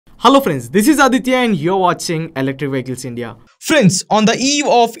Hello friends, this is Aditya and you're watching Electric Vehicles India. Friends, on the eve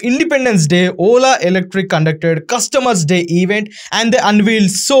of Independence Day, Ola Electric conducted Customers Day event and they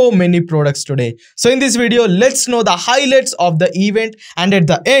unveiled so many products today. So in this video, let's know the highlights of the event, and at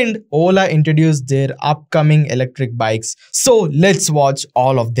the end, Ola introduced their upcoming electric bikes. So let's watch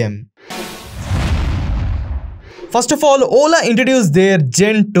all of them. First of all, Ola introduced their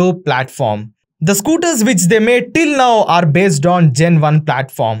Gen 2 platform. The scooters which they made till now are based on Gen 1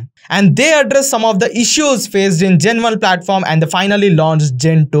 platform, and they address some of the issues faced in Gen 1 platform and they finally launched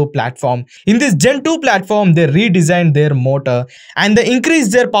Gen 2 platform. In this Gen 2 platform, they redesigned their motor and they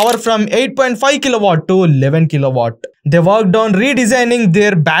increased their power from 8.5 kilowatt to 11 kilowatt. They worked on redesigning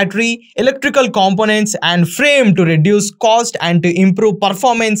their battery, electrical components and frame to reduce cost and to improve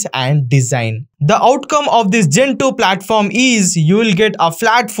performance and design. The outcome of this Gen 2 platform is you will get a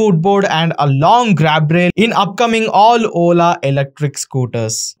flat footboard and a long grab rail in upcoming all Ola electric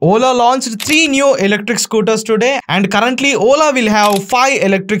scooters. Ola launched 3 new electric scooters today, and currently Ola will have 5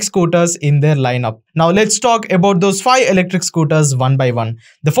 electric scooters in their lineup. Now let's talk about those 5 electric scooters one by one.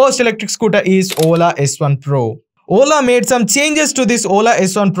 The first electric scooter is Ola S1 Pro. Ola made some changes to this Ola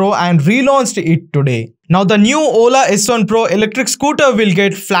S1 Pro and relaunched it today. Now the new Ola S1 Pro electric scooter will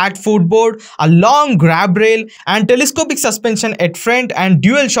get flat footboard, a long grab rail and telescopic suspension at front and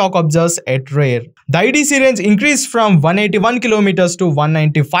dual shock absorbers at rear. The IDC range increased from 181 km to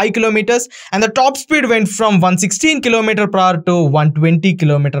 195 km and the top speed went from 116 km per hour to 120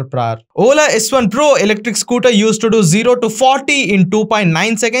 km per hour. Ola S1 Pro electric scooter used to do 0 to 40 in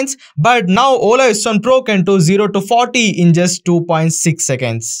 2.9 seconds, but now Ola S1 Pro can do 0 to 40 in just 2.6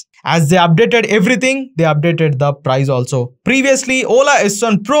 seconds. As they updated everything, they updated the price also. Previously, Ola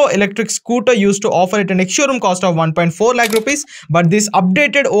S1 Pro electric scooter used to offer at an ex-showroom cost of 1.4 lakh rupees, but this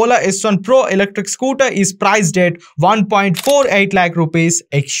updated Ola S1 Pro electric scooter is priced at 1.48 lakh rupees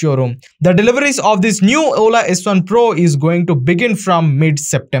ex-showroom. The deliveries of this new Ola S1 Pro is going to begin from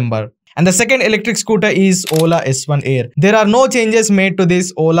mid-September. And the second electric scooter is Ola S1 Air. There are no changes made to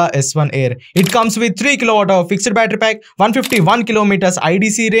this Ola S1 Air. It comes with 3 kWh fixed battery pack, 151 km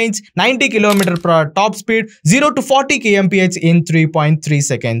IDC range, 90 km per hour top speed, 0 to 40 Kmph in 3.3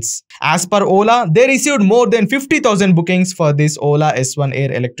 seconds. As per Ola, they received more than 50,000 bookings for this Ola S1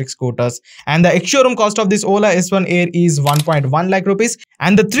 Air electric scooters. And the ex-showroom cost of this Ola S1 Air is 1.1 lakh rupees.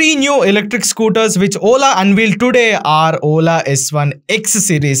 And the 3 new electric scooters which Ola unveiled today are Ola S1 X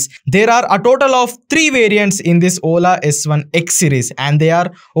series. There are a total of 3 variants in this Ola S1 X series, and they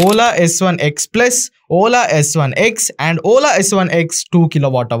are Ola S1 X Plus, Ola S1 X and Ola S1 X 2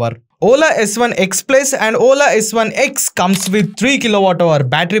 kWh. Ola S1 X Plus and Ola S1 X comes with 3 kWh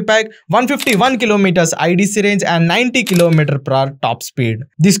battery pack, 151 km IDC range and 90 km per hour top speed.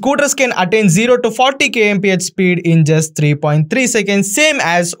 The scooters can attain 0 to 40 Kmph speed in just 3.3 seconds, same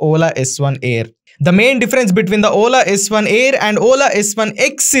as Ola S1 Air. The main difference between the Ola S1 Air and Ola S1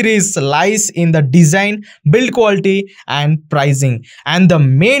 X series lies in the design, build quality and pricing. And the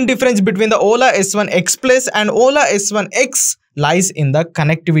main difference between the Ola S1 X Plus and Ola S1 X lies in the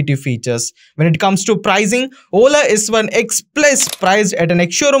connectivity features. When it comes to pricing, Ola S1 X Plus priced at an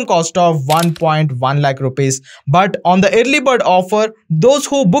ex-showroom cost of 1.1 lakh rupees. But on the early bird offer, those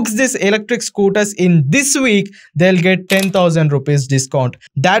who books these electric scooters in this week, they'll get 10,000 rupees discount.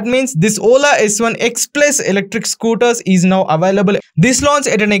 That means this Ola S1 X Plus electric scooters is now available. This launch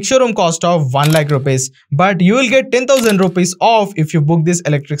at an ex-showroom cost of 1 lakh rupees. But you will get 10,000 rupees off if you book this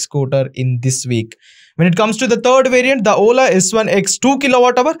electric scooter in this week. When it comes to the third variant, the Ola S1 X 2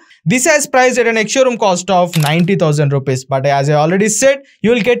 kWh, this has priced at an ex-showroom cost of 90,000 rupees. But as I already said,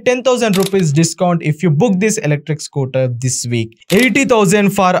 you will get 10,000 rupees discount if you book this electric scooter this week. 80,000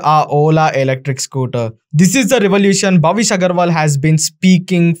 for a Ola electric scooter. This is the revolution Bhavish Agarwal has been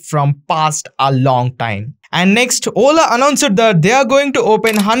speaking from past a long time. And next, Ola announced that they are going to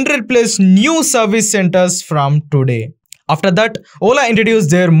open 100 plus new service centers from today. After that, Ola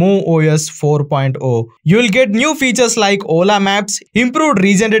introduced their MoveOS 4.0. You will get new features like Ola Maps, improved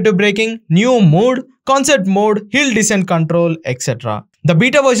regenerative braking, new mode, concept mode, hill descent control, etc. The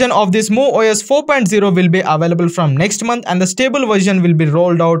beta version of this MoveOS 4.0 will be available from next month and the stable version will be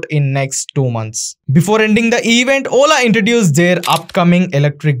rolled out in next 2 months. Before ending the event, Ola introduced their upcoming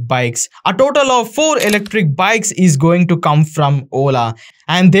electric bikes. A total of 4 electric bikes is going to come from Ola,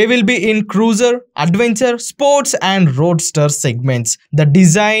 and they will be in cruiser, adventure, sports and roadster segments. The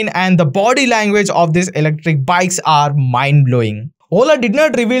design and the body language of these electric bikes are mind-blowing. Ola did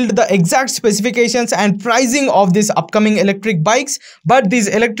not reveal the exact specifications and pricing of these upcoming electric bikes, but these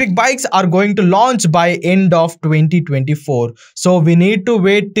electric bikes are going to launch by end of 2024. So we need to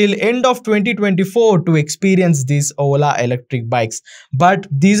wait till end of 2024 to experience these Ola electric bikes. But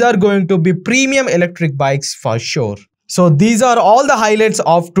these are going to be premium electric bikes for sure. So these are all the highlights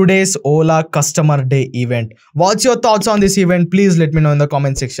of today's Ola Customer Day event. What's your thoughts on this event? Please let me know in the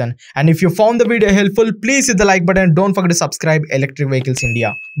comment section. And if you found the video helpful, please hit the like button. Don't forget to subscribe. Electric Vehicles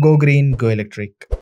India. Go green, go electric.